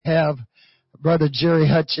have Brother Jerry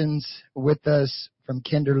Hutchins with us from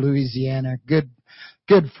Kinder, Louisiana. Good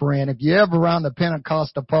friend. If you're ever around the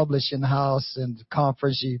Pentecostal Publishing House and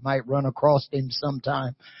conference, you might run across him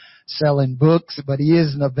sometime selling books, but he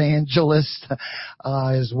is an evangelist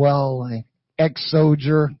as well, an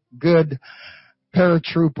ex-soldier, good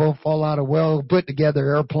paratrooper, fall out of well put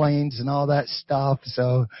together airplanes and all that stuff.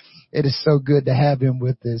 So it is so good to have him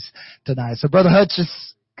with us tonight. So Brother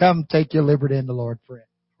Hutchins, come take your liberty in the Lord, friend.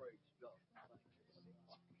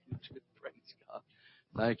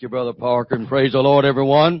 Thank you, Brother Parker, and praise the Lord,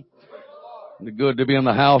 everyone. It's good to be in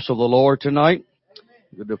the house of the Lord tonight.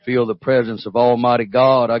 Good to feel the presence of Almighty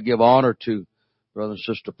God. I give honor to Brother and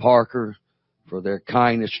Sister Parker for their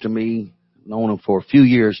kindness to me. I've known them for a few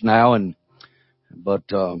years now, but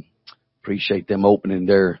appreciate them opening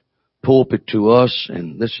their pulpit to us.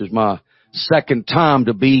 And this is my second time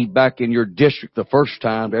to be back in your district. The first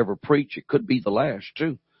time to ever preach. It could be the last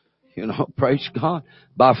too. You know, praise God.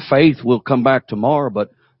 By faith, we'll come back tomorrow,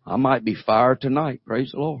 but I might be fired tonight.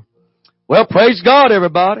 Praise the Lord. Well, praise God,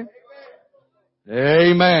 everybody.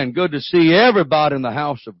 Amen. Good to see everybody in the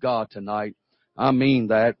house of God tonight. I mean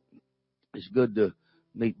that. It's good to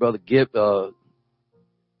meet Brother Jacobs.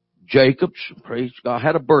 Praise God. I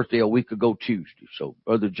had a birthday a week ago Tuesday. So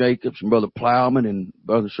Brother Jacobs and Brother Plowman and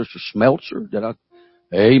Brother and Sister Smeltzer.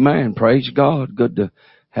 Amen. Praise God. Good to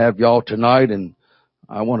have y'all tonight. And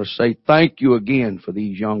I want to say thank you again for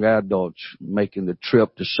these young adults making the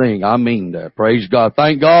trip to sing. I mean that. Praise God.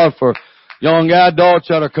 Thank God for young adults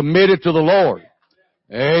that are committed to the Lord.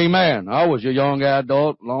 Amen. I was a young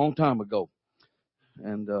adult a long time ago.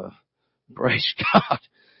 And, praise God.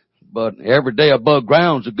 But every day above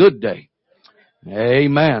ground's a good day.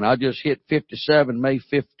 Amen. I just hit 57 May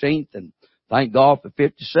 15th and thank God for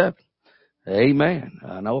 57. Amen.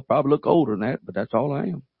 I know I probably look older than that, but that's all I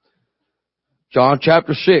am. John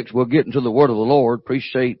chapter 6, we'll get into the word of the Lord.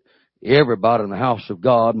 Appreciate everybody in the house of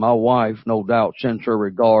God. My wife, no doubt, sends her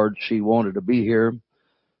regards. She wanted to be here,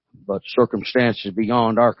 but circumstances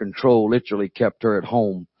beyond our control literally kept her at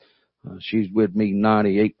home. She's with me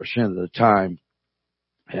 98% of the time.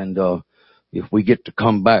 And if we get to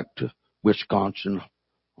come back to Wisconsin,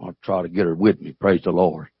 I'll try to get her with me. Praise the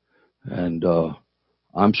Lord. And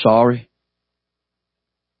I'm sorry.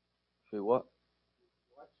 Say what?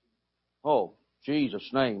 Oh, Jesus'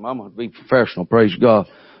 name. I'm going to be professional. Praise God.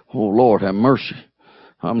 Oh, Lord, have mercy.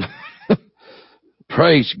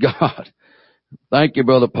 Praise God. Thank you,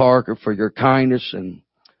 Brother Parker, for your kindness. And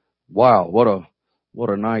wow, what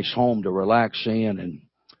a nice home to relax in. And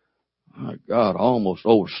my God, I almost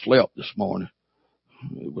overslept this morning.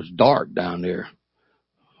 It was dark down there.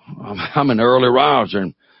 I'm an early riser,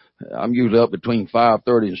 and I'm usually up between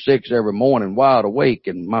 5:30 and 6 every morning, wide awake.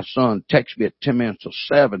 And my son texts me at 10 minutes till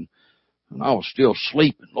 7. And I was still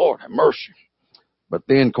sleeping. Lord have mercy. But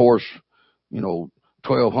then, of course,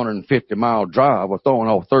 1,250 mile drive. I was throwing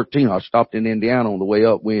off 13. I stopped in Indiana on the way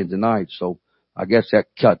up Wednesday night. So I guess that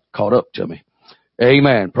caught up to me.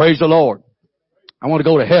 Amen. Praise the Lord. I want to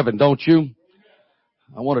go to heaven, don't you?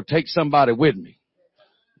 I want to take somebody with me.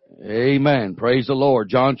 Amen. Praise the Lord.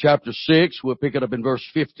 John chapter 6. We'll pick it up in verse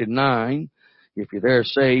 59. If you're there,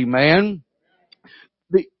 say amen.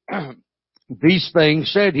 These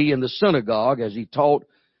things said he in the synagogue as he taught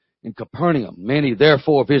in Capernaum. Many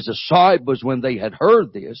therefore of his disciples, when they had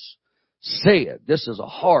heard this, said, this is a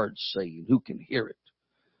hard saying, who can hear it?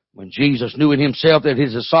 When Jesus knew in himself that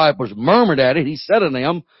his disciples murmured at it, he said unto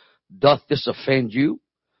them, doth this offend you?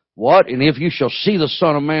 What? And if you shall see the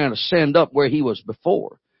Son of Man ascend up where he was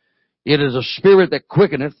before. It is a spirit that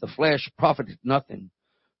quickeneth, the flesh profiteth nothing.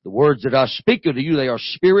 The words that I speak unto you, they are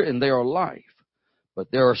spirit and they are life. But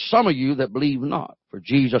there are some of you that believe not. For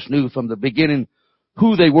Jesus knew from the beginning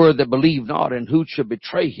who they were that believed not and who should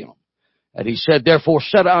betray him. And he said, therefore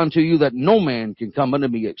said I unto you that no man can come unto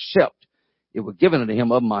me except it were given unto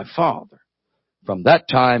him of my Father. From that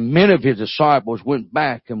time many of his disciples went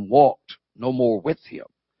back and walked no more with him.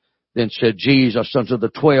 Then said Jesus unto the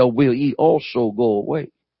 12, will ye also go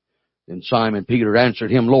away? Then Simon Peter answered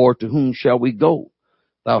him, Lord, to whom shall we go?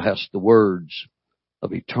 Thou hast the words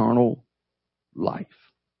of eternal life.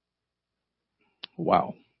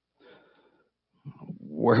 Wow.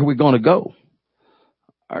 Where are we going to go?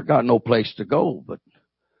 I got no place to go, but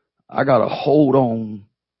I got to hold on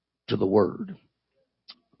to the Word.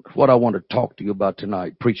 What I want to talk to you about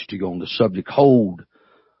tonight, preach to you on the subject, hold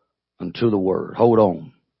unto the Word. Hold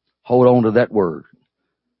on. Hold on to that Word.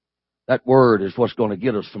 That Word is what's going to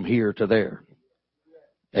get us from here to there.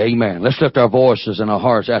 Amen. Let's lift our voices and our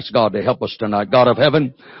hearts. Ask God to help us tonight. God of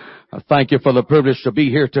heaven, I thank you for the privilege to be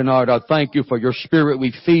here tonight. I thank you for your Spirit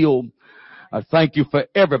we feel. I thank you for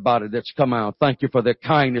everybody that's come out. Thank you for their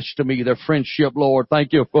kindness to me, their friendship, Lord.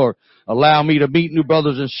 Thank you for allowing me to meet new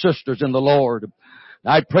brothers and sisters in the Lord.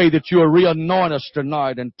 I pray that you will re-anoint us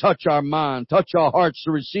tonight and touch our mind, touch our hearts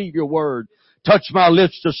to receive your word, touch my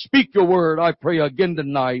lips to speak your word. I pray again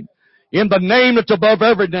tonight. In the name that's above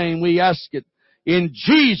every name, we ask it. In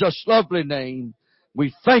Jesus' lovely name,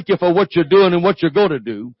 we thank you for what you're doing and what you're going to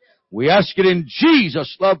do. We ask it in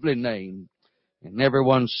Jesus' lovely name. And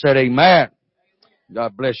everyone said amen.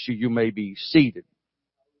 God bless you. You may be seated.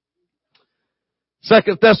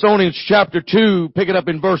 2 Thessalonians chapter 2, pick it up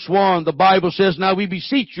in verse 1. The Bible says, Now we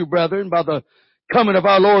beseech you, brethren, by the coming of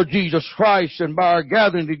our Lord Jesus Christ and by our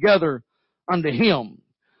gathering together unto Him,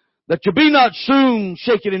 that you be not soon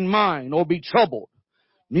shaken in mind, or be troubled,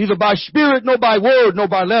 neither by spirit, nor by word, nor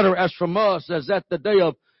by letter, as from us, as that the day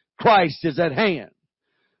of Christ is at hand.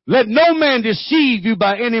 Let no man deceive you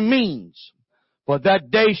by any means, for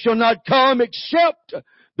that day shall not come except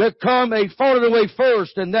there come a falling away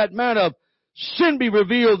first, and that man of sin be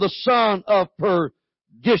revealed, the son of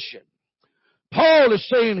perdition. Paul is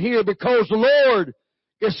saying here, because the Lord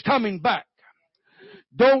is coming back.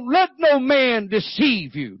 Don't let no man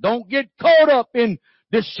deceive you. Don't get caught up in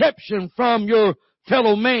deception from your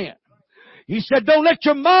fellow man. He said, don't let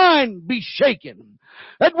your mind be shaken.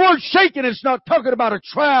 That word shaken is not talking about a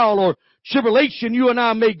trial or tribulation you and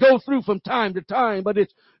I may go through from time to time, but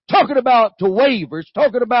it's talking about to waver. It's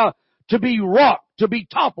talking about to be rocked, to be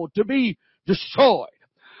toppled, to be destroyed.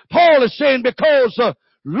 Paul is saying because the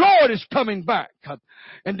Lord is coming back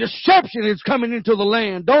and deception is coming into the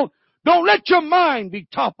land. Don't let your mind be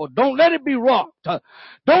toppled. Don't let it be rocked.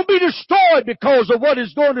 Don't be destroyed because of what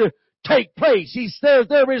is going to take place. He says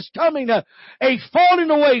there is coming a falling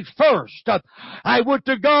away first. I would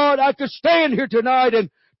to God I could stand here tonight and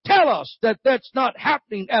tell us that that's not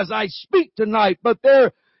happening as I speak tonight, but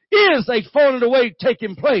there is a falling away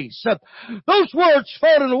taking place. Those words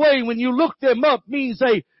falling away, when you look them up, means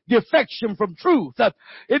a defection from truth.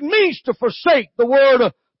 It means to forsake. The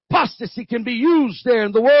word apostasy can be used there,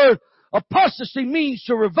 and the word apostasy means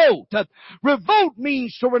to revolt. Revolt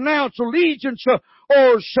means to renounce allegiance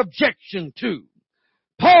or subjection to.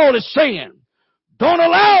 Paul is saying, don't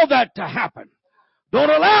allow that to happen. Don't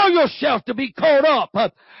allow yourself to be caught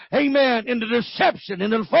up, amen, in the deception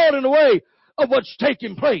and the falling away of what's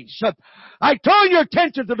taking place. I turn your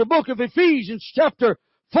attention to the book of Ephesians chapter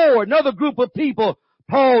 4, another group of people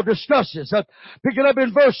Paul discusses. Pick it up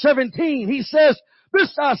in verse 17. He says,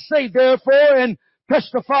 This I say therefore and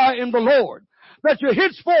testify in the Lord, that you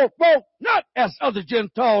henceforth walk not as other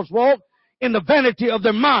Gentiles walk, in the vanity of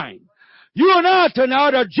their mind. You and I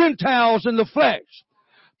tonight are Gentiles in the flesh.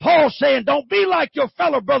 Paul's saying, don't be like your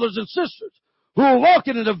fellow brothers and sisters who are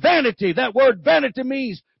walking in the vanity. That word vanity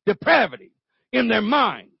means depravity in their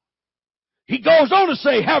mind. He goes on to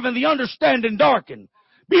say, having the understanding darkened,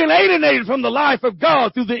 being alienated from the life of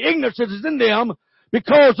God through the ignorance that is in them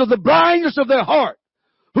because of the blindness of their heart,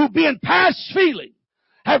 who being past feeling,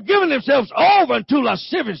 have given themselves over unto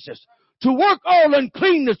lasciviousness, to work all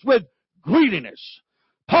uncleanness with greediness.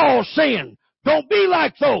 Paul's saying, don't be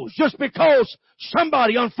like those. Just because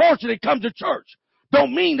somebody unfortunately comes to church,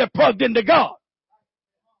 don't mean they're plugged into God.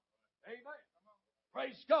 Amen.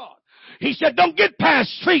 Praise God. He said, don't get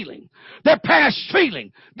past feeling. They're past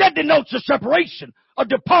feeling. That denotes a separation, a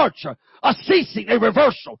departure, a ceasing, a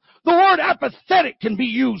reversal. The word apathetic can be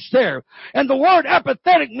used there. And the word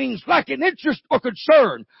apathetic means lacking interest or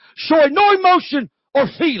concern, showing no emotion or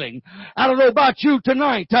feeling. I don't know about you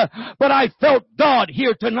tonight, but I felt God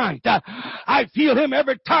here tonight. I feel Him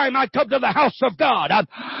every time I come to the house of God.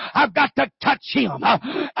 I've got to touch Him,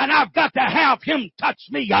 and I've got to have Him touch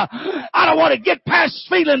me. I don't want to get past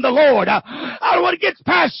feeling the Lord. I don't want to get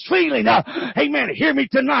past feeling. Amen. Hear me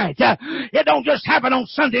tonight. It don't just happen on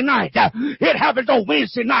Sunday night. It happens on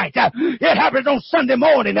Wednesday night. It happens on Sunday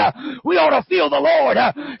morning. We ought to feel the Lord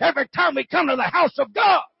every time we come to the house of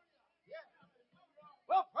God.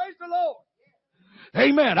 Well, praise the Lord.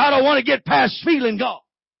 Amen. I don't want to get past feeling God.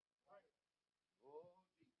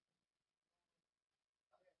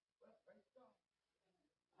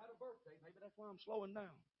 I had a birthday. Maybe that's why I'm slowing down.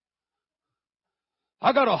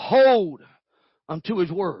 I got to hold unto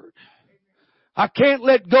His Word. I can't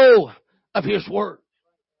let go of His Word.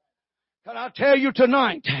 Can I tell you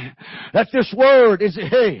tonight that this word is,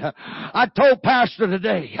 hey, I told Pastor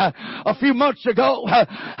today, a few months ago,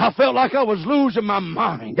 I felt like I was losing my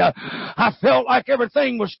mind. I felt like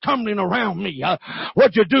everything was tumbling around me.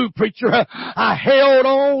 What'd you do, preacher? I held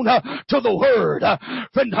on to the word.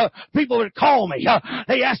 Friend, people would call me.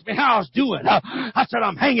 They asked me how I was doing. I said,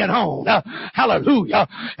 I'm hanging on. Hallelujah.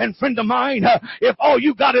 And friend of mine, if all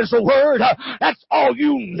you got is a word, that's all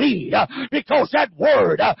you need. Because that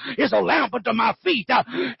word is a lamp unto my feet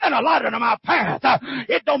and a light unto my path.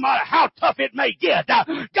 It don't matter how tough it may get.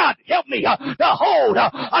 God help me to hold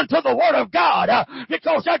unto the word of God,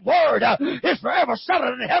 because that word is forever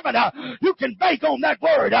settled in heaven. You can bank on that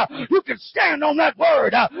word. You can stand on that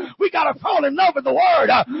word. We got to fall in love with the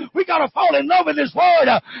word. We got to fall in love with His word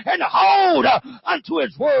and hold unto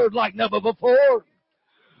His word like never before.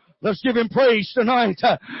 Let's give Him praise tonight.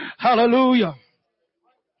 Hallelujah.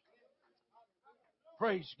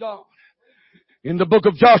 Praise God. In the book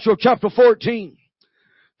of Joshua chapter 14.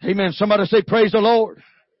 Amen. Somebody say praise the Lord.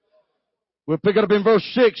 We'll pick it up in verse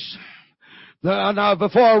 6. Now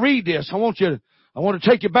before I read this, I want to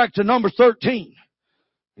take you back to Numbers 13.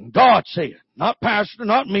 And God said, not pastor,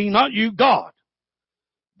 not me, not you, God.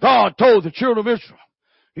 God told the children of Israel.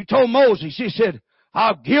 He told Moses, He said,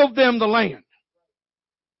 I'll give them the land.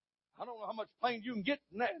 I don't know how much plain you can get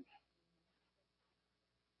in that.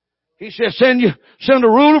 He said, send a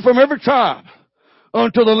ruler from every tribe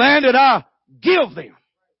unto the land that I give them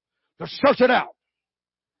to search it out.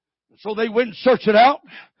 And so they went and searched it out,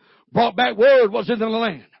 brought back word was in the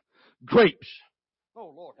land. Grapes.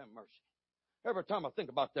 Oh, Lord have mercy. Every time I think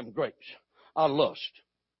about them grapes, I lust.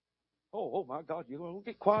 Oh my God, you don't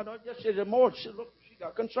get quiet. I just said more. Look, she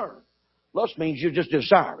got concerned. Lust means you just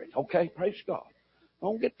desire it. Okay, praise God.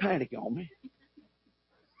 Don't get panicky on me.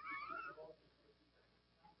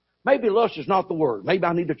 Maybe lust is not the word. Maybe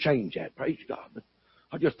I need to change that. Praise God. But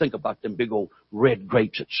I just think about them big old red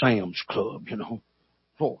grapes at Sam's Club, you know.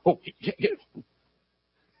 Yeah.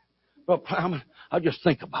 Well, I just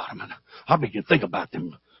think about them. And I begin to think about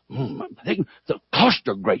them. The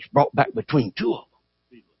cluster grapes brought back between two of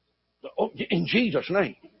them. In Jesus'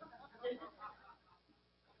 name.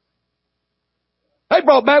 They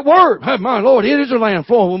brought back word. Hey, my Lord, it is a land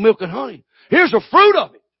flowing with milk and honey. Here's the fruit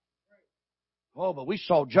of it. Oh, but we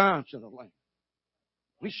saw giants in the land.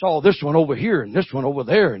 We saw this one over here and this one over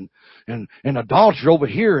there and adultery over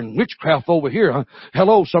here and witchcraft over here.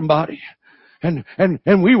 Hello, somebody.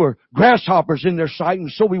 And we were grasshoppers in their sight, and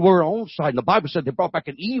so we were our own sight. And the Bible said they brought back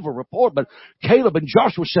an evil report, but Caleb and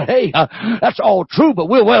Joshua said, hey, that's all true, but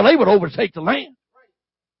we're well able to overtake the land.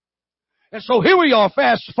 And so here we are,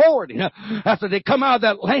 fast forwarding, after they come out of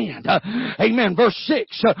that land. Amen. Verse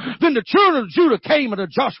 6. Then the children of Judah came unto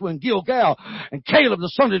Joshua in Gilgal, and Caleb the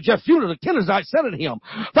son of Jephunneh the Kenizzite said unto him,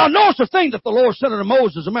 Thou knowest the thing that the Lord said unto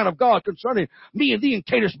Moses, a man of God, concerning me and thee in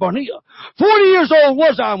Kadesh Barnea. 40 years old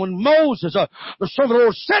was I when Moses, the son of the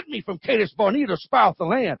Lord, sent me from Kadesh Barnea to spy out the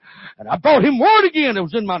land. And I brought him word again that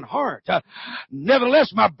was in mine heart.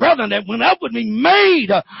 Nevertheless, my brethren that went up with me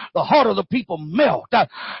made the heart of the people melt.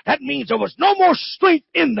 That means there was no more strength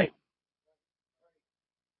in them.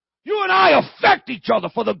 You and I affect each other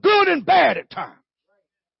for the good and bad at times.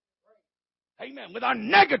 Amen. With our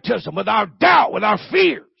negativism, with our doubt, with our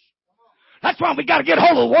fears. That's why we got to get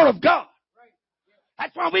hold of the Word of God.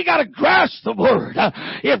 That's why we got to grasp the word.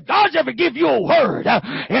 If God's ever give you a word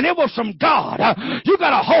and it was from God, you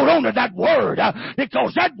got to hold on to that word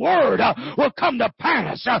because that word will come to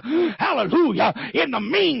pass. Hallelujah. In the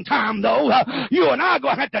meantime, though, you and I are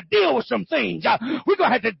going to have to deal with some things. We're going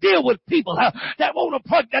to have to deal with people that don't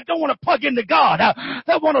want to plug into God,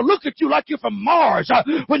 that want to look at you like you're from Mars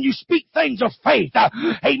when you speak things of faith.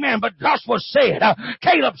 Amen. But Joshua said,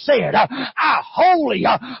 Caleb said, I wholly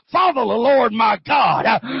follow the Lord my God.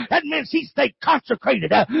 That means he stayed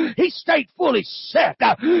consecrated. He stayed fully set.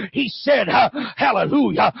 He said,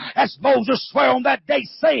 hallelujah, as Moses swore on that day,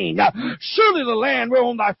 saying, surely the land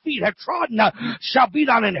whereon thy feet have trodden shall be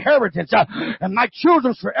thine inheritance, and thy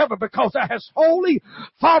children's forever, because thou hast wholly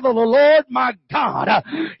followed the Lord my God.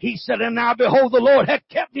 He said, and now behold, the Lord hath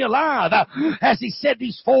kept me alive, as he said,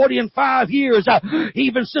 these 45 years,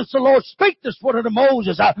 even since the Lord spake this word unto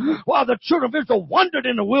Moses, while the children of Israel wandered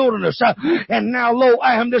in the wilderness. And now, lo,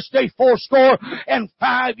 I am this day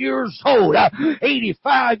 85 years old,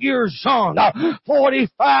 85 years young,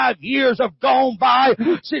 45 years have gone by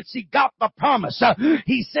since he got the promise.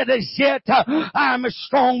 He said, as yet I am as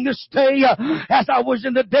strong this day as I was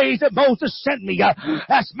in the days that Moses sent me.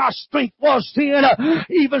 As my strength was then,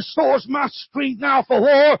 even so is my strength now for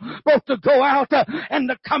war, both to go out and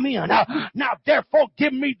to come in. Now therefore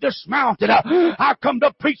give me this mountain. I come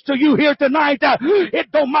to preach to you here tonight.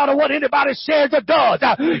 It don't matter what anybody says or does.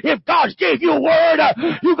 If God gave you a word,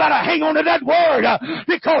 you got to hang on to that word,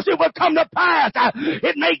 because it will come to pass.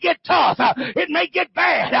 It may get tough, it may get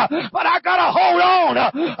bad, but I got to hold on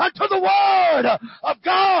unto the word of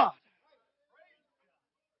God.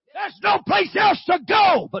 There's no place else to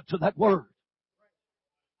go but to that word.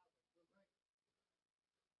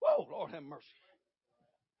 Whoa, Lord have mercy.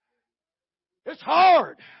 It's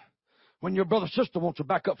hard when your brother or sister wants to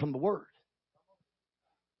back up from the word.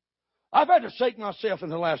 I've had to shake myself in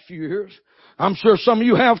the last few years. I'm sure some of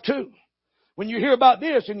you have too. When you hear about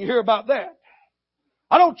this and you hear about that.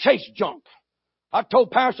 I don't chase junk. I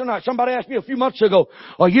told Pastor Knight, somebody asked me a few months ago,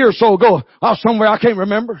 a year or so ago, I was somewhere I can't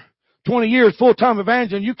remember. 20 years full-time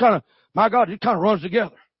evangelism, you kind of, my God, it kind of runs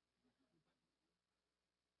together.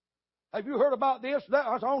 Have you heard about this? That?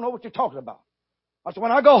 I said, I don't know what you're talking about. I said,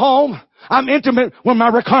 when I go home, I'm intimate with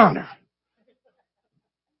my recliner.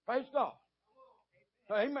 Praise God.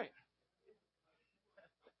 Amen.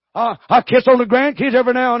 I kiss on the grandkids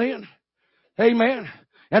every now and then. Amen.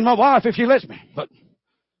 And my wife, if she lets me. But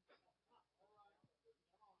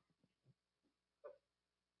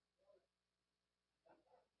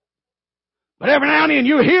every now and then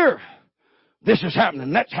you hear this is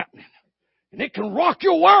happening, that's happening. And it can rock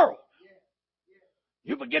your world.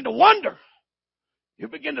 You begin to wonder. You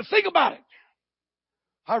begin to think about it.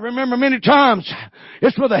 I remember many times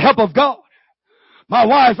it's with the help of God. My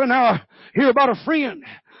wife and I hear about a friend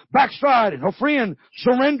backsliding, a friend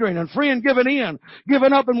surrendering, and friend giving in,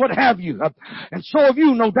 giving up and what have you. And so have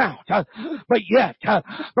you, no doubt. But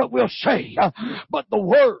we'll say, but the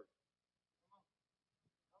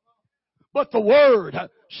word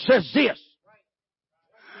says this.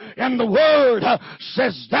 And the word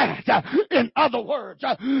says that. In other words,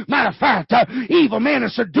 matter of fact, evil men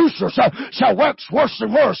and seducers shall work worse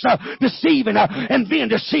and worse, deceiving and being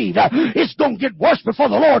deceived. It's going to get worse before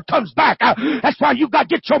the Lord comes back. That's why you got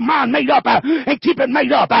to get your mind made up and keep it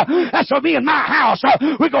made up. That's why me and my house,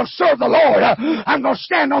 we're going to serve the Lord. I'm going to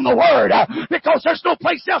stand on the word because there's no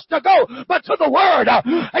place else to go but to the word.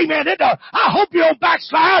 Amen. I hope you don't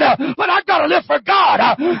backslide, but I got to live for God.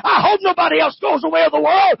 I hope nobody else goes the way of the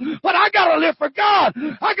world, but I got to live for God.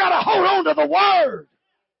 I got to hold on to the word.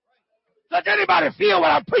 Does anybody feel what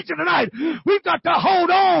I'm preaching tonight? We've got to hold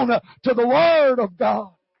on to the word of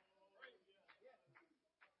God.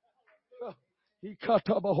 We got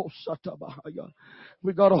to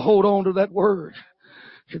hold on to that word.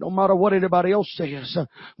 It don't matter what anybody else says.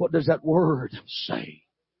 What does that word say?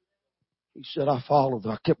 He said, I followed.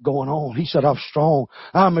 I kept going on. He said, I'm strong.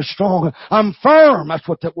 I'm as strong. I'm firm. That's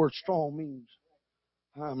what that word strong means.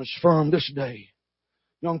 I'm as firm this day.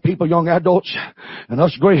 Young people, young adults, and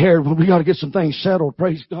us gray-haired, we got to get some things settled.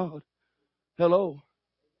 Praise God. Hello.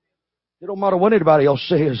 It don't matter what anybody else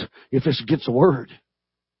says if it's against the word.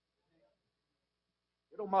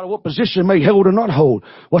 It don't matter what position may hold or not hold.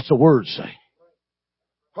 What's the word say?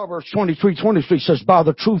 Proverbs 23:23 says, buy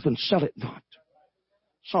the truth and sell it not.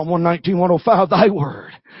 Psalm 119:105, thy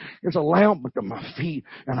word is a lamp unto my feet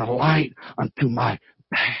and a light unto my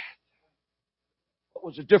path. What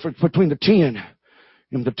was the difference between the 10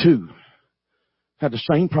 and the 2? Had the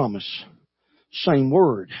same promise, same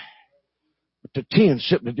word. But the 10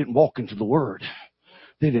 simply didn't walk into the word.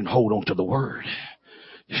 They didn't hold on to the word.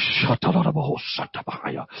 I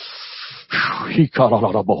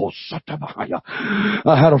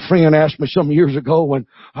had a friend ask me some years ago when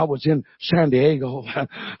I was in San Diego.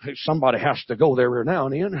 Somebody has to go there every now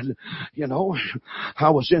and then. And, you know,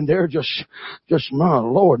 I was in there just my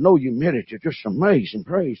Lord, no humidity, just amazing.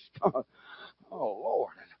 Praise God. Oh,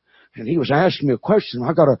 Lord. And he was asking me a question.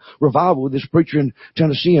 I got a revival with this preacher in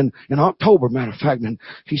Tennessee in October, matter of fact. And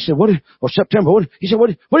he said, September. He said, what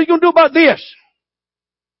are you going to do about this?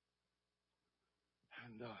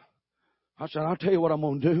 And I said, I'll tell you what I'm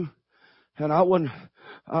going to do. And I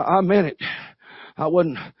meant it. I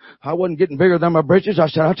wasn't getting bigger than my britches. I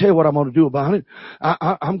said, I'll tell you what I'm going to do about it.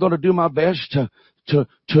 I'm going to do my best to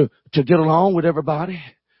get along with everybody.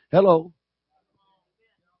 Hello.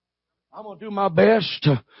 I'm going to do my best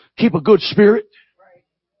to keep a good spirit.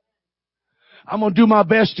 I'm going to do my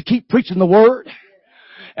best to keep preaching the word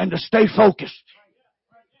and to stay focused.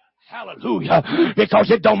 Hallelujah. Because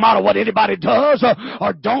it don't matter what anybody does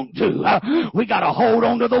or don't do. We got to hold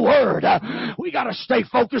on to the Word. We got to stay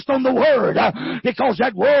focused on the Word because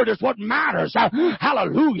that Word is what matters.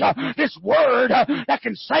 Hallelujah. This Word that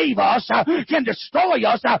can save us can destroy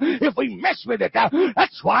us if we mess with it.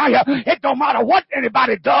 That's why it don't matter what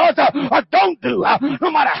anybody does or don't do.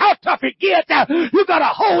 No matter how tough it gets, you got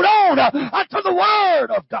to hold on to the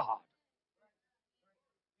Word of God.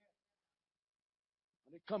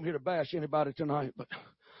 Come here to bash anybody tonight, but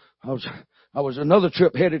I was another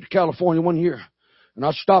trip headed to California one year, and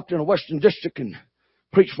I stopped in a Western District and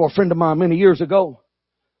preached for a friend of mine many years ago.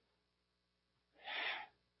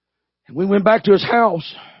 And we went back to his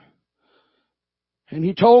house, and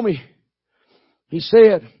he told me, he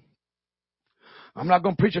said, I'm not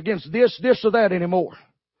going to preach against this or that anymore.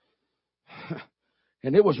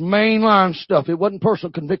 And it was mainline stuff. It wasn't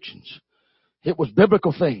personal convictions. It was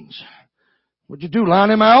biblical things. What'd you do,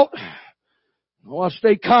 line him out? No, I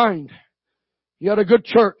stayed kind. He had a good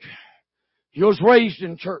church. He was raised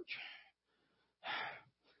in church.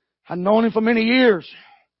 I'd known him for many years.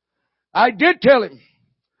 I did tell him,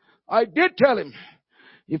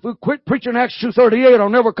 if we quit preaching Acts 2:38, I'll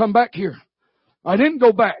never come back here. I didn't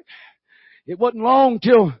go back. It wasn't long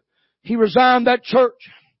till he resigned that church.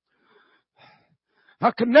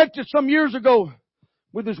 I connected some years ago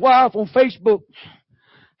with his wife on Facebook.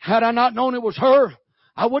 Had I not known it was her,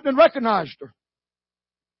 I wouldn't have recognized her.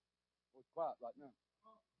 It's quiet right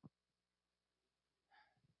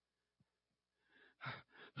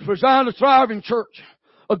now. Resigned a thriving church,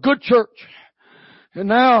 a good church. And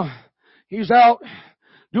now he's out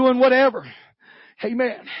doing whatever.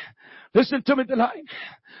 Amen. Listen to me tonight.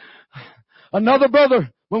 Another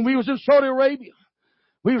brother, when we was in Saudi Arabia,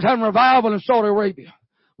 we was having revival in Saudi Arabia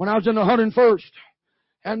when I was in the 101st.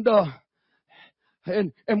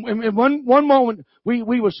 And one moment we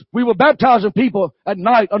were baptizing people at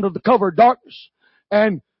night under the cover of darkness,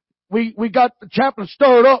 and we got the chaplain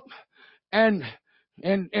stirred up, and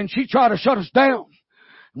she tried to shut us down.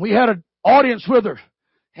 We had an audience with her,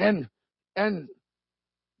 and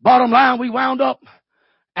bottom line, we wound up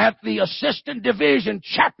at the assistant division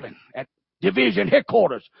chaplain at division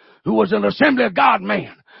headquarters, who was an Assembly of God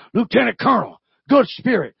man, lieutenant colonel, good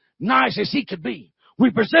spirit, nice as he could be.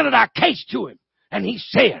 We presented our case to him. And he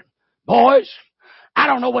said, boys, I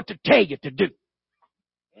don't know what to tell you to do.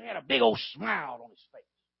 He had a big old smile on his face.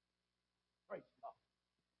 Praise God.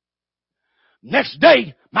 Next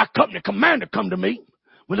day, my company commander come to me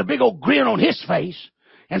with a big old grin on his face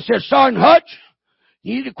and said, Sergeant Hutch,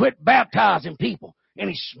 you need to quit baptizing people. And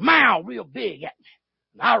he smiled real big at me.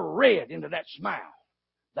 And I read into that smile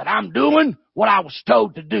that I'm doing what I was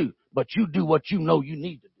told to do, but you do what you know you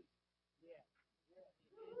need to do.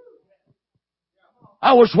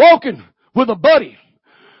 I was walking with a buddy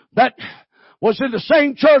that was in the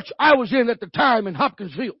same church I was in at the time in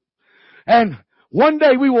Hopkinsville. And one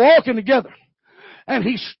day we were walking together, and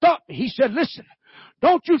he stopped me. He said, listen,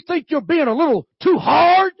 don't you think you're being a little too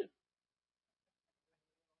hard?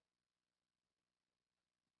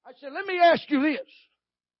 I said, let me ask you this.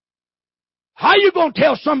 How are you going to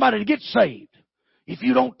tell somebody to get saved if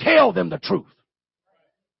you don't tell them the truth?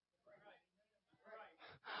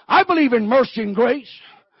 I believe in mercy and grace.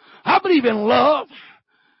 I believe in love.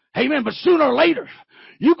 Amen. But sooner or later,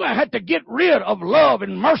 you're going to have to get rid of love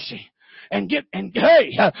and mercy and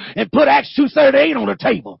put Acts 2:38 on the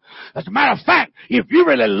table. As a matter of fact, if you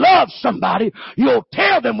really love somebody, you'll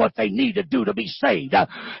tell them what they need to do to be saved.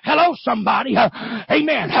 Hello, somebody.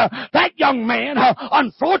 Amen. That young man,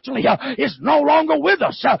 unfortunately, is no longer with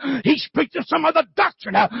us. He's preaching some other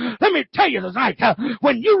doctrine. Let me tell you tonight,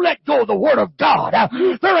 when you let go of the Word of God,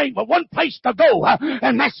 there ain't but one place to go,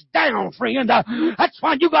 and that's down, friend. That's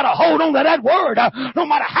why you got to hold on to that Word, no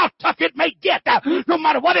matter how tough it may get, no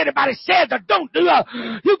matter what anybody says or don't do.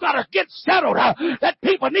 You got to get settled. That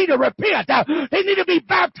people need to repent. They need to be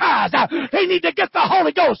baptized. They need to get the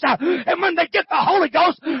Holy Ghost. And when they get the Holy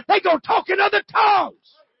Ghost, they go talk in other tongues.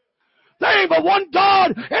 There ain't but one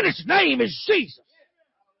God, and His name is Jesus.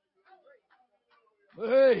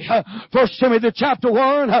 Hey, 1 Timothy chapter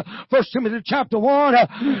 1,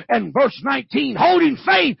 and verse 19, holding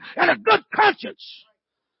faith and a good conscience,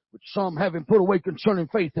 which some having put away concerning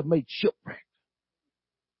faith have made shipwreck.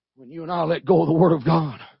 When you and I let go of the Word of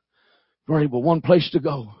God, there ain't but one place to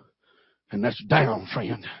go, and that's down,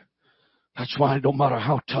 friend. That's why it don't matter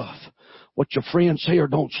how tough, what your friends say or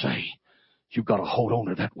don't say, you've got to hold on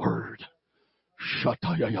to that Word. I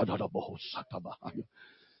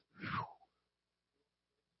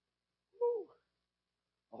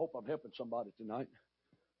hope I'm helping somebody tonight.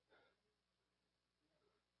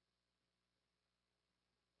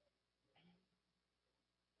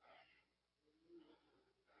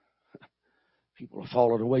 People are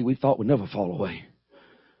falling away. We thought we'd never fall away.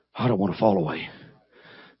 I don't want to fall away.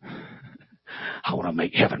 I want to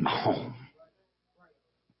make heaven my home.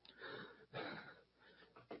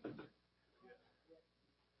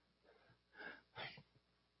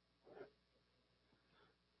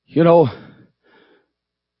 You know,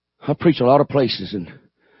 I preach a lot of places, and,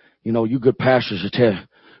 you know, you good pastors will tell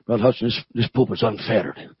Brother Hudson, this pulpit's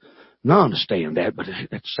unfettered. And I understand that, but at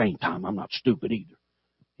the same time, I'm not stupid either.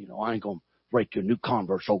 You know, I ain't going to break your new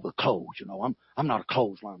converts over clothes. You know, I'm not a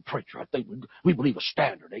clothesline preacher. I think we believe a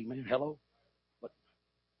standard. Amen. Hello? But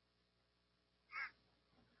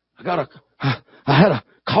I had a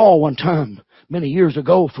call one time many years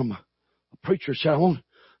ago from a preacher who said, I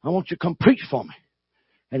want you to come preach for me.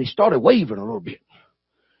 And he started wavering a little bit.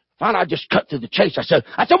 Finally, I just cut to the chase. I said,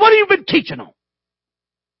 what have you been teaching on?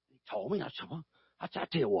 He told me. I said, well, I tell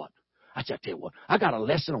you what. I got a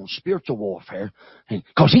lesson on spiritual warfare.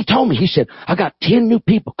 Because he told me, he said, I got 10 new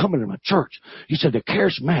people coming to my church. He said, they're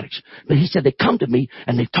charismatics. But he said, they come to me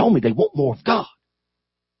and they told me they want more of God.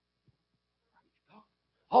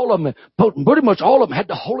 All of them, pretty much all of them had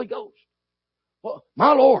the Holy Ghost. Well,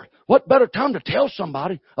 my Lord, what better time to tell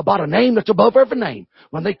somebody about a name that's above every name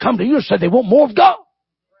when they come to you and say they want more of God?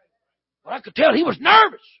 But I could tell he was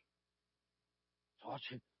nervous. So I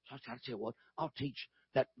said, tell you what, I'll teach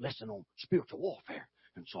that lesson on spiritual warfare.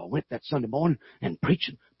 And so I went that Sunday morning and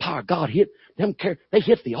preaching. Power of God hit them. They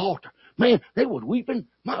hit the altar. Man, they were weeping.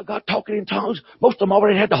 My God, talking in tongues. Most of them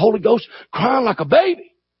already had the Holy Ghost, crying like a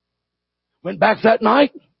baby. Went back that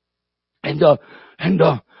night, and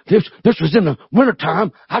this was in the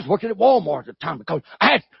wintertime. I was working at Walmart at the time because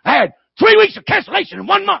I had 3 weeks of cancellation in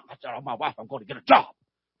 1 month. I said, oh, my wife, I'm going to get a job.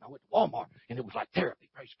 I went to Walmart, and it was like therapy.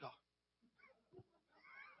 Praise God.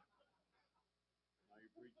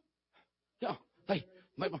 Yeah,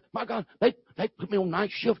 my God, they put me on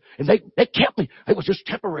night shift, and they kept me. It was just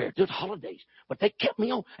temporary, just holidays, but they kept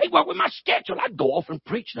me on. They worked with my schedule. I'd go off and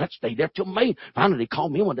preach, and I'd stay there till May. Finally, they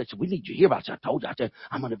called me one day. They said, we need you here. I told you,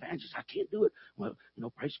 I'm an evangelist. I can't do it. Well, you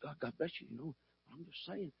know, praise God. God bless you. You know, I'm just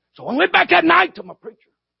saying. So I went back that night to my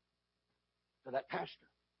preacher, to that pastor.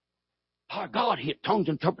 Power of God hit, tongues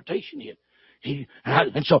interpretation hit.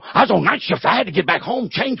 And so I was on night shift. I had to get back home,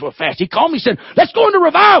 change real fast. He called me and said, let's go into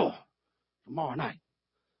revival tomorrow night.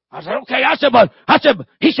 I said, okay.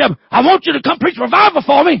 He said, I want you to come preach revival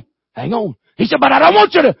for me. Hang on. He said, but I don't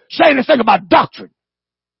want you to say anything about doctrine.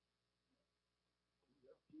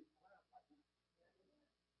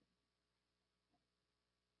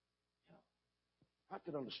 I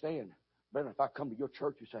could understand better if I come to your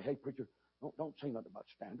church and say, hey, preacher, don't say nothing about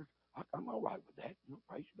standards. I'm all right with that. You know,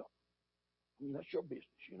 praise God. I mean, that's your business,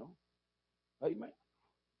 you know. Amen.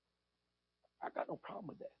 I got no problem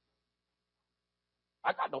with that.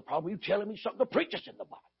 I got no problem with you telling me something to preach us in the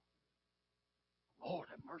Bible. Lord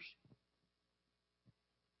have mercy.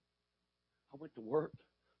 I went to work.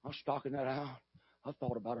 I was stocking that out. I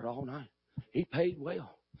thought about it all night. He paid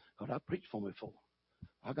well because I preached for me before.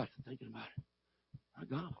 I got to thinking about it. My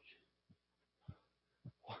gosh.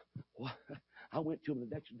 What? I went to him the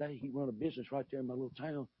next day. He run a business right there in my little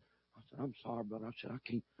town. I said, I'm sorry, brother. I said, I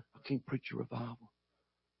can't preach a revival.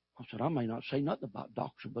 I said, I may not say nothing about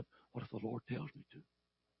doctrine, but what if the Lord tells me to?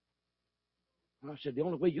 And I said, the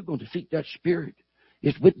only way you're going to defeat that spirit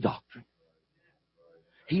is with doctrine.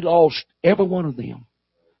 He lost every one of them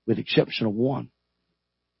with the exception of one.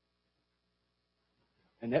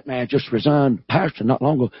 And that man just resigned pastor not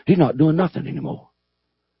long ago. He's not doing nothing anymore.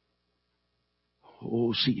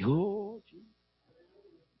 Oh, see,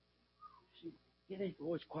 it ain't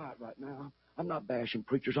always quiet right now. I'm not bashing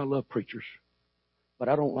preachers. I love preachers. But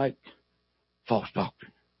I don't like false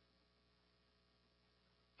doctrine.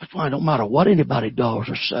 That's why it don't matter what anybody does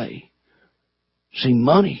or say. See,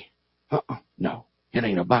 money, no, it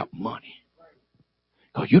ain't about money.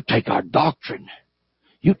 Because you take our doctrine.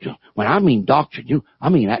 When I mean doctrine, I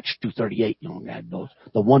mean Acts 2:38,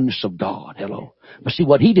 the oneness of God. Hello. But see,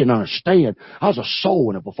 what he didn't understand, I was a soul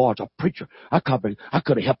winner before I was a preacher. I could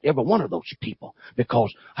have helped every one of those people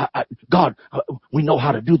because God, we know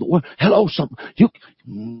how to do the work. Hello,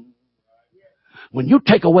 when you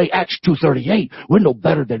take away Acts 2:38, we're no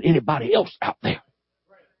better than anybody else out there.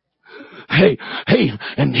 Hey,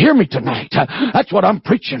 and hear me tonight. That's what I'm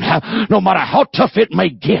preaching. No matter how tough it may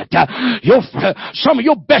get, some of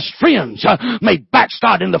your best friends may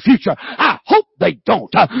backslide in the future. I hope they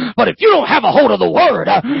don't. But if you don't have a hold of the Word,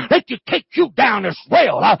 they can kick you down as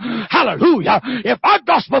well. Hallelujah. If our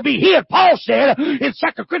gospel be hid, Paul said in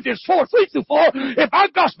 2 Corinthians 4:3-4, if our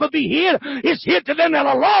gospel be hid, it's hid to them that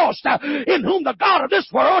are lost, in whom the God of this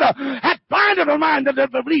world hath blinded the mind that they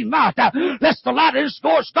believe not, lest the light of this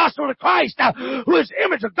glorious gospel of Christ, who is the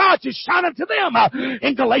image of God, should shine unto them.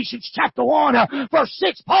 In Galatians chapter 1, verse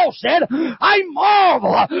 6, Paul said, I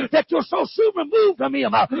marvel that you're so soon removed from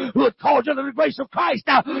him who hath called you to the grace of Christ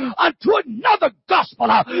unto another gospel,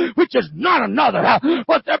 which is not another.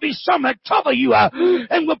 But there be some that trouble you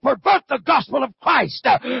and will pervert the gospel of Christ.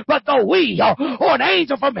 But though we or an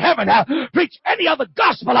angel from heaven preach any other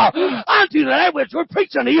gospel unto you that which we're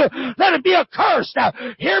preaching to you, let it be accursed.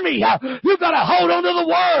 Hear me. You got to hold on to the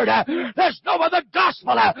Word. There's no other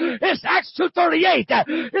gospel. It's Acts 2:38.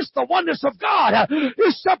 It's the oneness of God.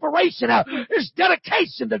 It's separation. It's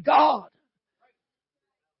dedication to God.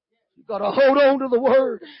 You got to hold on to the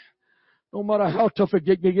Word. No matter how tough it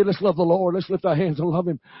get, let's love the Lord. Let's lift our hands and love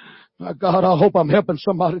Him. My God, I hope I'm helping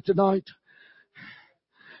somebody tonight.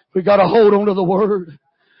 We got to hold on to the Word.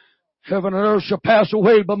 Heaven and earth shall pass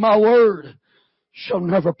away, but my Word shall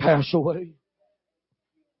never pass away.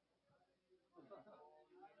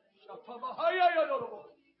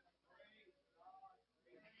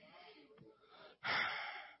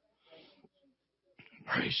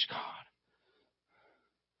 Praise God.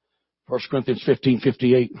 1 Corinthians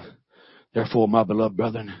 15:58. Therefore, my beloved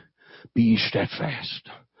brethren, be ye steadfast,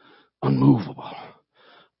 unmovable,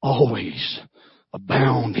 always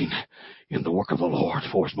abounding in the work of the Lord,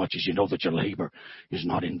 for as much as you know that your labor is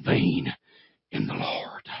not in vain in the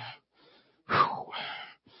Lord. Whew.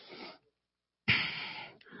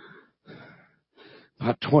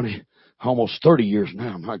 About 20, almost 30 years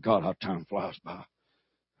now. My God, how time flies by.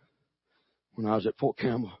 When I was at Fort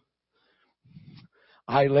Campbell,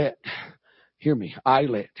 hear me,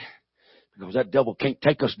 because that devil can't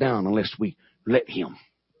take us down unless we let him.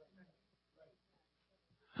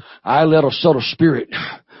 I let a subtle spirit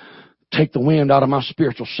take the wind out of my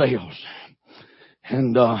spiritual sails.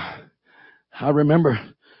 And I remember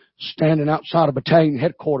standing outside of battalion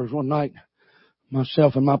headquarters one night.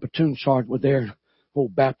 Myself and my platoon sergeant were there,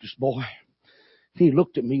 old Baptist boy. He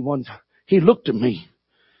looked at me once. He looked at me.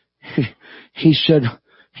 He said,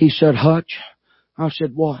 Hutch. I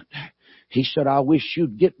said, what? He said, I wish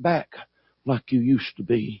you'd get back like you used to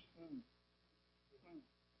be.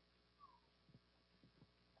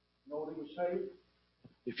 You know what he was saying?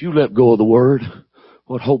 If you let go of the Word,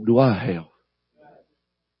 what hope do I have?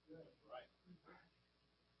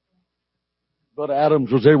 Brother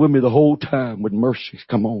Adams was there with me the whole time with mercy.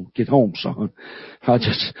 Come on, get home, son. I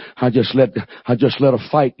just let a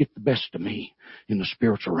fight get the best of me in the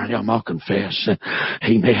spiritual realm. I'll confess.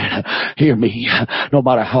 Amen. Hear me. No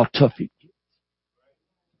matter how tough it gets.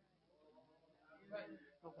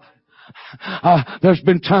 There's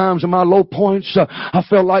been times in my low points I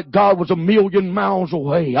felt like God was a million miles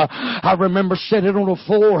away. I remember sitting on the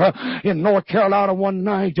floor in North Carolina one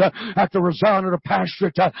night after resigning the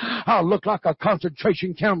pastorate. I looked like a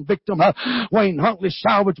concentration camp victim. Wayne Huntley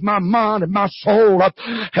salvaged my mind and my soul.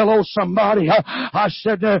 Hello, somebody. I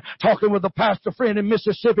said, talking with a pastor friend in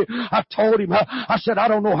Mississippi, I told him, I said, I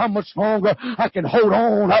don't know how much longer I can hold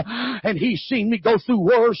on. And he seen me go through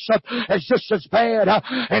worse, as just as bad.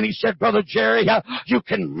 And he said, Brother Jerry, you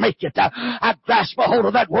can make it. I grasp a hold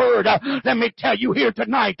of that Word. Let me tell you here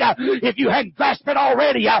tonight, if you hadn't grasped it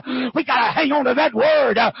already, we got to hang on to that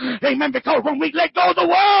Word. Amen. Because when we let go of the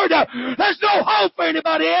Word, there's no hope for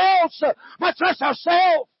anybody else, much less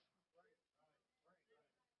ourselves.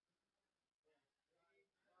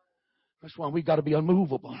 That's why we got to be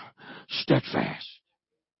unmovable, steadfast.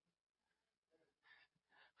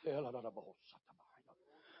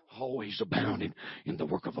 Always abounding in the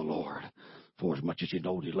work of the Lord. For as much as you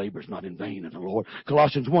know the labor is not in vain in the Lord.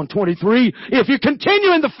 Colossians 1:23, if you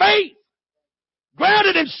continue in the faith,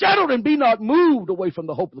 grounded and settled, and be not moved away from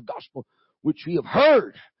the hope of the gospel, which ye have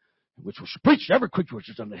heard, which was preached to every creature which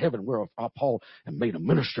is under heaven, whereof I, Paul, am made a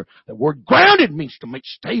minister. The word grounded means to make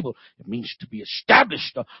stable. It means to be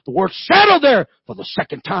established. The word settled there for the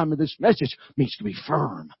second time in this message means to be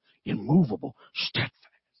firm, immovable, steadfast.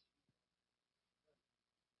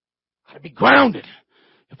 Got to be grounded.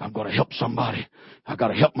 If I'm going to help somebody, I've got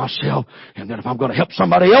to help myself. And then if I'm going to help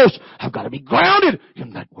somebody else, I've got to be grounded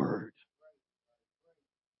in that Word.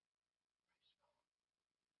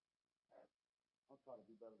 I'll try to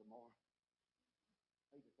do better tomorrow.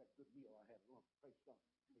 Maybe it's that good meal I had lunch. Praise God.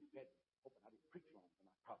 Hoping I didn't preach long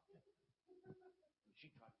tonight. Probably.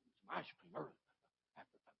 She tried to eat some ice cream early.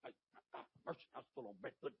 Mercy, I was full on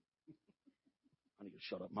bread pudding. I need to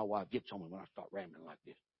shut up. My wife gets on me when I start rambling like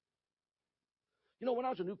this. You know, when I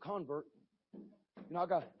was a new convert, you know,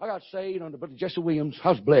 I got saved under Brother Jesse Williams. I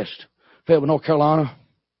was blessed. Fayetteville, North Carolina.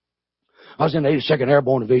 I was in the 82nd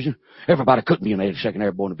Airborne Division. Everybody couldn't be in the 82nd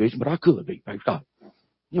Airborne Division, but I could be. Praise God.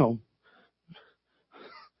 You know.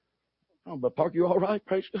 Oh, but Parker, you all right?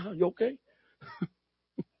 Praise God. You okay?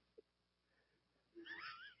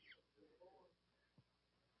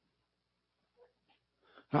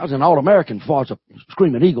 I was an All-American before I was a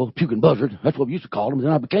screaming eagle, puking buzzard. That's what we used to call them. And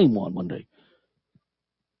then I became one day.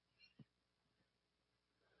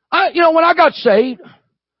 When I got saved,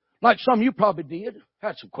 like some of you probably did,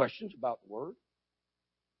 had some questions about the Word.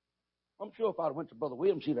 I'm sure if I'd went to Brother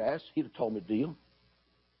Williams, he'd have asked. He'd have told me the deal.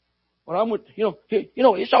 But I went,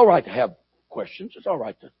 it's all right to have questions. It's all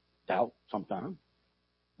right to doubt sometimes.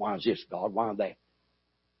 Why is this, God? Why is that?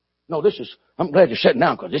 No, I'm glad you're sitting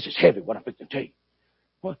down because this is heavy, what I'm fixing to tell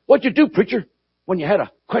you. What'd you do, preacher, when you had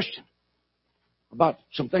a question about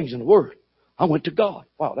some things in the Word? I went to God.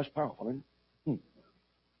 Wow, that's powerful, isn't it?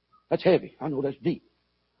 That's heavy. I know that's deep.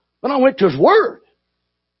 But I went to His Word.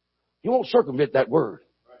 You won't circumvent that Word.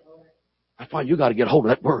 That's why you got to get hold of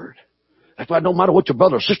that Word. That's why no matter what your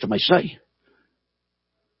brother or sister may say,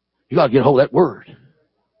 you got to get hold of that Word.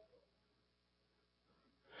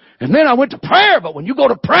 And then I went to prayer, but when you go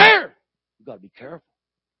to prayer, you got to be careful.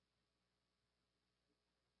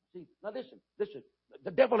 See, now listen,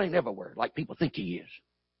 the devil ain't everywhere like people think he is.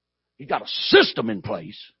 He's got a system in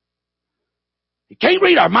place. He can't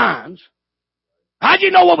read our minds. How do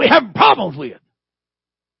you know what we have problems with?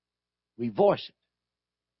 We voice it.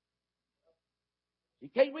 He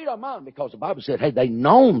can't read our mind because the Bible said, had they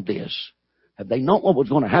known this, had they known what was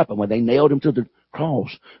going to happen when they nailed Him to the cross,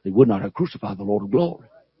 they would not have crucified the Lord of glory.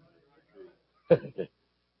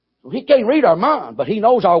 So He can't read our mind, but He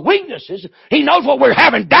knows our weaknesses. He knows what we're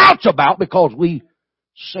having doubts about because we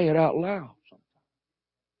say it out loud sometimes.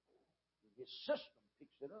 His system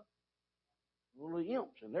picks it up. Little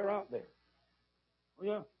imps, and they're out there. Oh,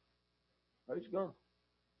 yeah. Praise God.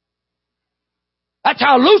 That's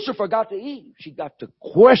how Lucifer got to Eve. She got to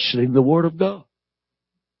questioning the Word of God.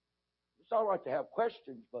 It's all right to have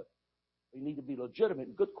questions, but they need to be legitimate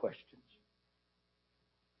and good questions.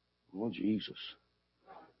 Oh, Jesus.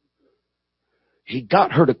 He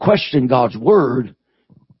got her to question God's Word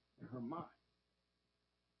in her mind.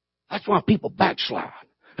 That's why people backslide.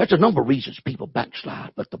 There's a number of reasons people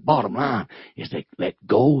backslide, but the bottom line is they let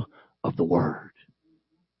go of the Word.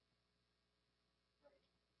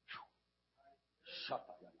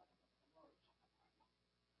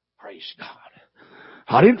 Praise God.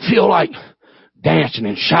 I didn't feel like dancing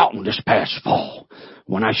and shouting this past fall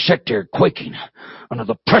when I sat there quaking under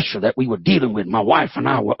the pressure that we were dealing with. My wife and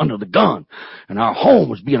I were under the gun, and our home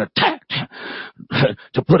was being attacked,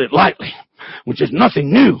 to put it lightly, which is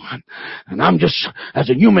nothing new. And I'm just,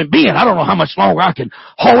 as a human being, I don't know how much longer I can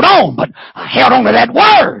hold on, but I held on to that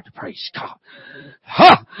Word. Praise God.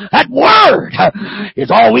 That Word is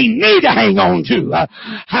all we need to hang on to.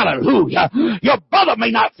 Hallelujah. Your brother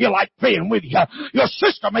may not feel like praying with you. Your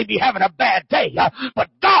sister may be having a bad day. But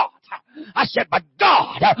God, I said, but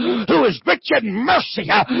God, who is rich in mercy,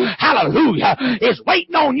 hallelujah, is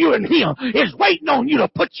waiting on you, and Him is waiting on you to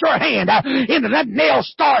put your hand into that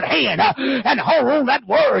nail-scarred hand and hold on that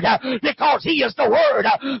Word, because He is the Word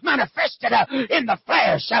manifested in the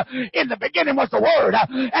flesh. In the beginning was the Word,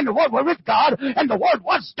 and the Word was with God, and the Word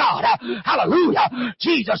was God. Hallelujah.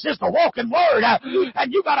 Jesus is the walking Word,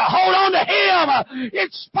 and you got to hold on to Him in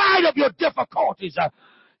spite of your difficulties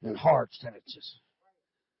and hard sentences.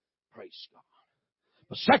 Praise God.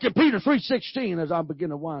 But 2 Peter 3:16, as I begin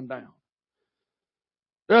to wind down.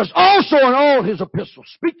 There's also in all his epistles,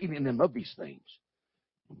 speaking in them of these things,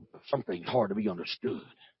 some things hard to be understood.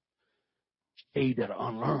 They that are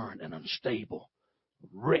unlearned and unstable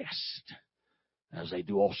rest, as they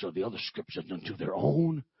do also the other scriptures, unto their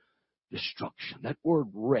own destruction. That word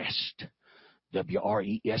rest,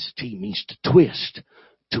 W-R-E-S-T, means to twist,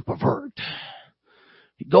 to pervert.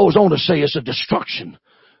 He goes on to say it's a destruction.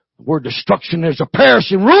 The word destruction is a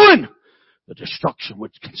perishing ruin. The destruction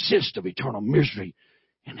which consists of eternal misery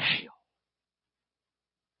in hell.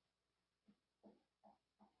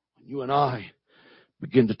 When you and I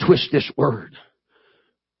begin to twist this word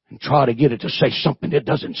and try to get it to say something it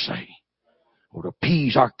doesn't say, or to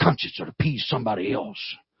appease our conscience, or to appease somebody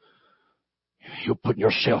else, you're putting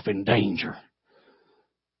yourself in danger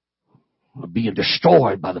of being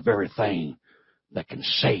destroyed by the very thing that can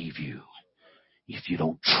save you if you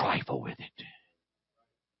don't trifle with it.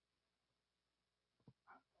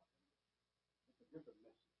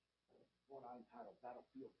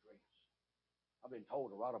 I've been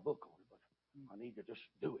told to write a book on it, but I need to just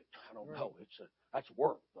do it. I don't know. That's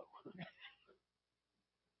work, though.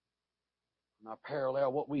 And I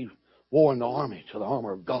parallel what we wore in the army to the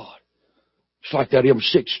armor of God. It's like that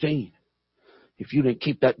M16. If you didn't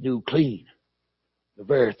keep that dude clean, the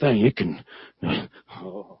very thing, it can...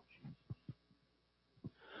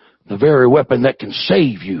 the very weapon that can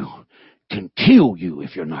save you can kill you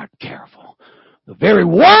if you're not careful. The very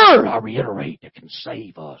word, I reiterate, that can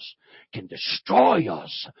save us, can destroy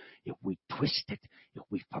us if we twist it, if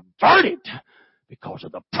we pervert it, because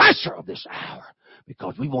of the pressure of this hour,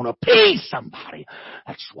 because we want to please somebody.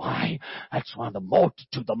 That's why the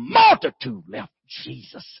multitude left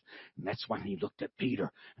Jesus. And that's when he looked at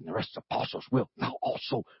Peter and the rest of the apostles. Will thou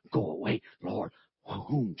also go away, Lord?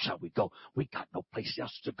 Whom shall we go? We got no place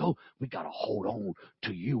else to go. We got to hold on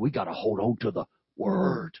to you. We got to hold on to the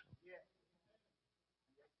word.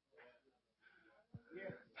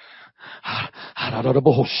 I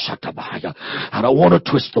don't want to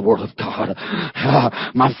twist the word of God.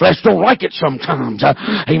 My flesh don't like it sometimes.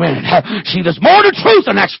 Amen. See, there's more to truth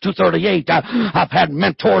in Acts 2:38. I've had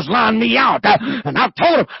mentors line me out, and I've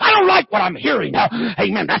told them, I don't like what I'm hearing.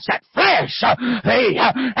 Amen. That's that flesh. Hey,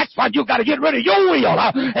 that's why you got to get rid of your will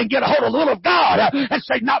and get a hold of the will of God and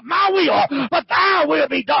say, not my will, but thy will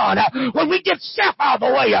be done. When we get self out of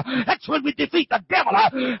the way, that's when we defeat the devil.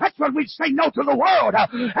 That's when we say no to the world.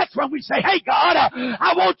 That's when we say, hey, God,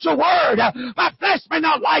 I want your word. My flesh may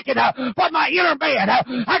not like it, but my inner man,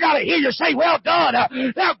 I got to hear you say, well done,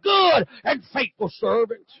 thou good and faithful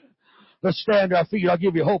servant. Let's stand to our feet. I'll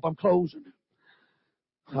give you hope. I'm closing.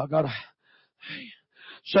 I got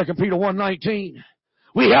 2 Peter 1:19.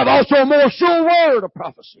 We have also a more sure word of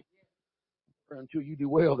prophecy. Until you do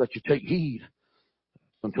well that you take heed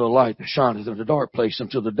until the light that shineth in the dark place,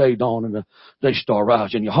 until the day dawn and the day star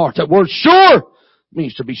rise in your heart. That word sure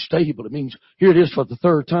means to be stable. It means, here it is for the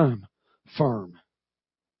third time, firm.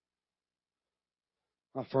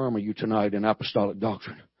 How firm are you tonight in apostolic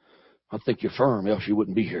doctrine? I think you're firm, else you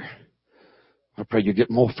wouldn't be here. I pray you get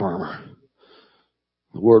more firmer.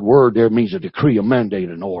 The word there means a decree, a mandate,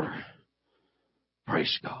 an order.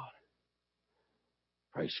 Praise God.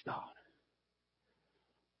 Praise God.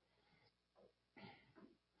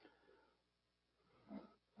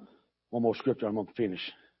 One more scripture, I'm going to finish.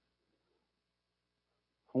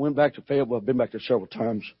 I went back to Fayetteville. I've been back there several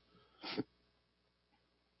times.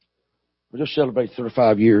 We just celebrated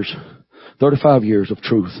 35 years. 35 years of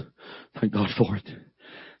truth. Thank God for it.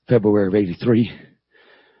 February of 83.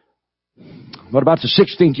 But about the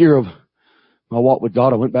 16th year of my walk with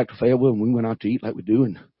God, I went back to Fayetteville and we went out to eat like we do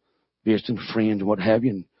and visiting with friends and what have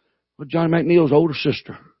you. And with Johnny McNeil's older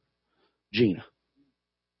sister, Gina.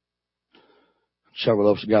 Several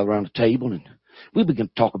of us gathered around the table and we began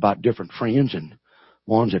to talk about different friends and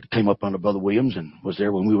ones that came up under Brother Williams and was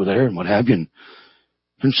there when we were there and what have you.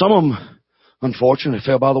 And some of them, unfortunately,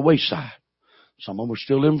 fell by the wayside. Some of them were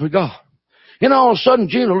still living for God. And all of a sudden,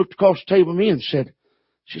 Gina looked across the table at me and said,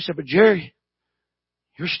 but Jerry,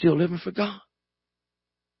 you're still living for God.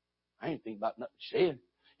 I ain't thinking about nothing she said.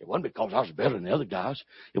 It wasn't because I was better than the other guys.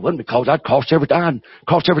 It wasn't because I'd crossed every I and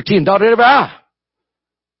crossed every T and dotted every I.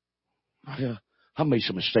 I made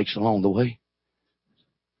some mistakes along the way.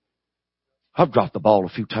 I've dropped the ball a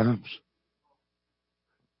few times.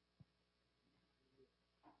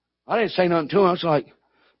 I didn't say nothing to him. I was like,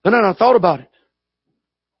 but then I thought about it.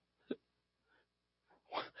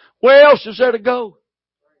 Where else is there to go?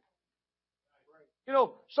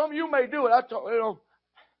 Some of you may do it.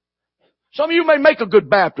 Some of you may make a good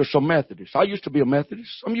Baptist or Methodist. I used to be a Methodist.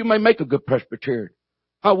 Some of you may make a good Presbyterian.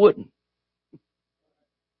 I wouldn't.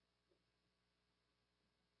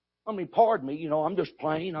 Pardon me. I'm just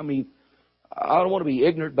plain. I don't want to be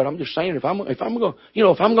ignorant, but I'm just saying if I'm going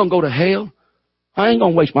to go to hell, I ain't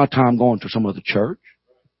going to waste my time going to some other church.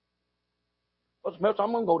 I'm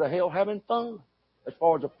going to go to hell having fun as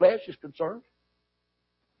far as the flesh is concerned.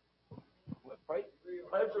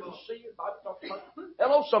 Pleasure to see you.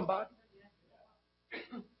 Hello, somebody.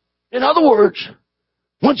 In other words,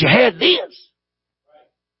 once you had this,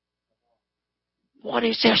 what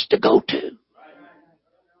is this to go to?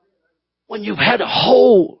 When you've had the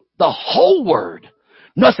whole word,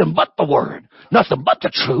 nothing but the word, nothing but the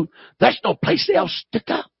truth, there's no place else to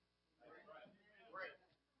go.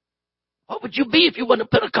 What would you be if you weren't a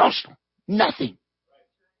Pentecostal? Nothing.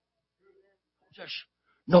 There's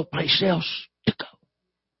no place else to go.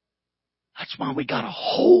 That's why we got to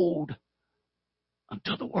hold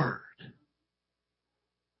unto the word.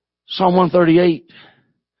 Psalm 138.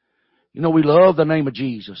 We love the name of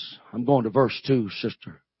Jesus. I'm going to verse 2,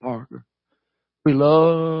 Sister Parker. We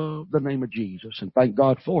love the name of Jesus and thank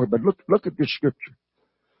God for it. But look at this scripture.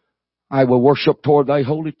 I will worship toward thy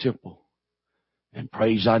holy temple and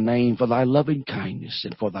praise thy name for thy loving kindness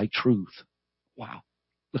and for thy truth. Wow.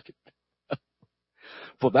 Look at that.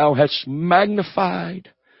 For thou hast magnified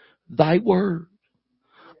thy word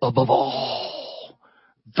above all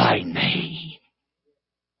thy name.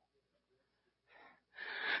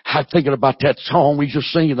 I'm thinking about that song we just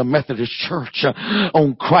sing in the Methodist Church.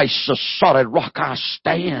 On Christ the solid rock I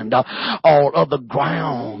stand. All other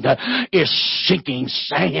ground is sinking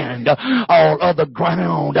sand. All other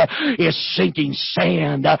ground is sinking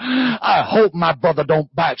sand. I hope my brother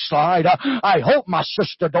don't backslide. I hope my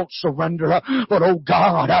sister don't surrender. But oh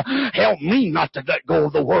God, help me not to let go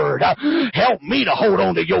of the word. Help me to hold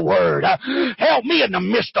on to your word. Help me in the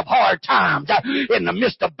midst of hard times, in the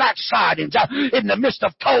midst of backslidings, in the midst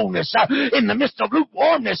of coldness, in the midst of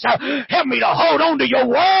lukewarmness. Help me to hold on to your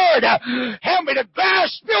word. Help me to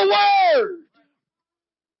grasp your word.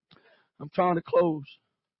 I'm trying to close.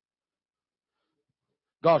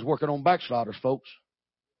 God's working on backsliders, folks.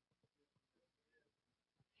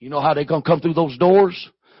 You know how they're going to come through those doors?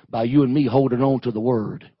 By you and me holding on to the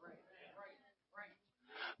word.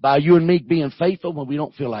 By you and me being faithful when we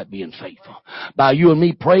don't feel like being faithful. By you and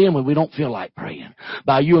me praying when we don't feel like praying.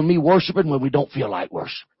 By you and me worshiping when we don't feel like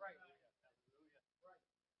worshiping.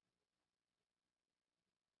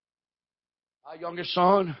 My youngest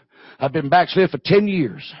son, I've been backslid for 10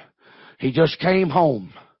 years. He just came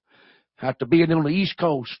home after being on the East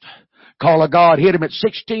Coast. Call of God hit him at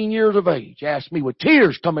 16 years of age. Asked me with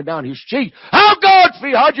tears coming down his cheeks,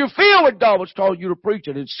 how'd you feel when God was calling you to preach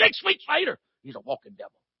it? And 6 weeks later, he's a walking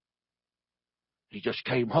devil. He just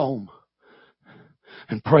came home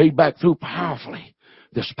and prayed back through powerfully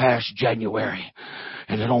this past January.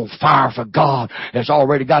 And then on fire for God has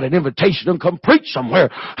already got an invitation to come preach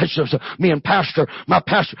somewhere. It's just, me and my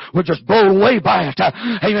pastor, were just blown away by it.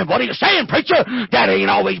 Amen. What are you saying, preacher? Daddy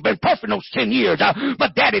ain't always been perfect those 10 years.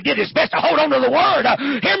 But Daddy did his best to hold on to the word.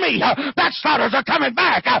 Hear me. Backsliders are coming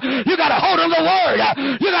back. You gotta hold on to the word.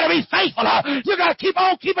 You gotta be faithful. You gotta keep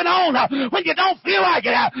on keeping on when you don't feel like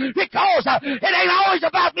it. Because it ain't always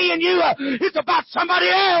about me and you. It's about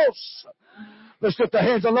somebody else. Let's lift the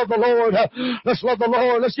hands and love the Lord. Let's love the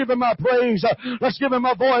Lord. Let's give Him my praise. Let's give Him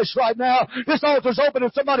my voice right now. This altar's open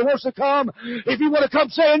if somebody wants to come. If you want to come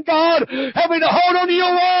saying, God, help me to hold on to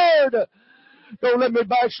your word. Don't let me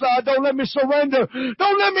backslide. Don't let me surrender.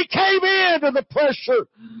 Don't let me cave in to the pressure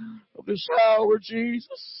of this hour,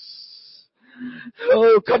 Jesus.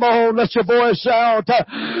 Oh, come on, let your voice out.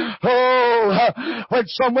 Oh, when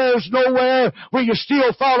somewhere's nowhere, will you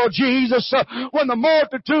still follow Jesus? When the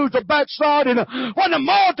multitudes are backsliding, when the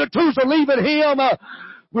multitudes are leaving Him,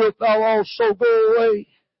 wilt thou also go away?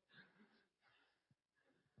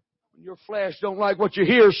 When your flesh don't like what you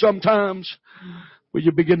hear sometimes, will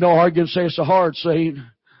you begin to argue and say it's a hard saying?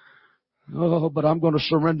 Oh, but I'm going to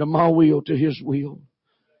surrender my will to His will.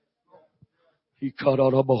 So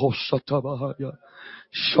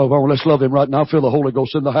let's love Him right now. I feel the Holy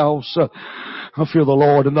Ghost in the house. I feel the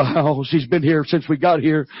Lord in the house. He's been here since we got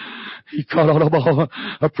here. I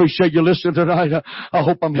appreciate you listening tonight. I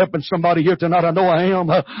hope I'm helping somebody here tonight. I know I am.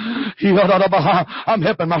 I'm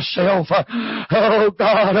helping myself. Oh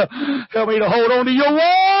God, help me to hold on to your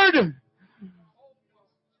word.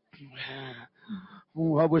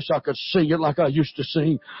 Oh, I wish I could sing it like I used to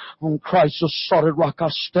sing. On Christ the solid rock I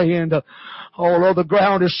stand. All other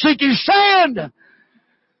ground is sinking sand.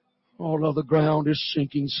 All other ground is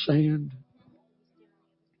sinking sand.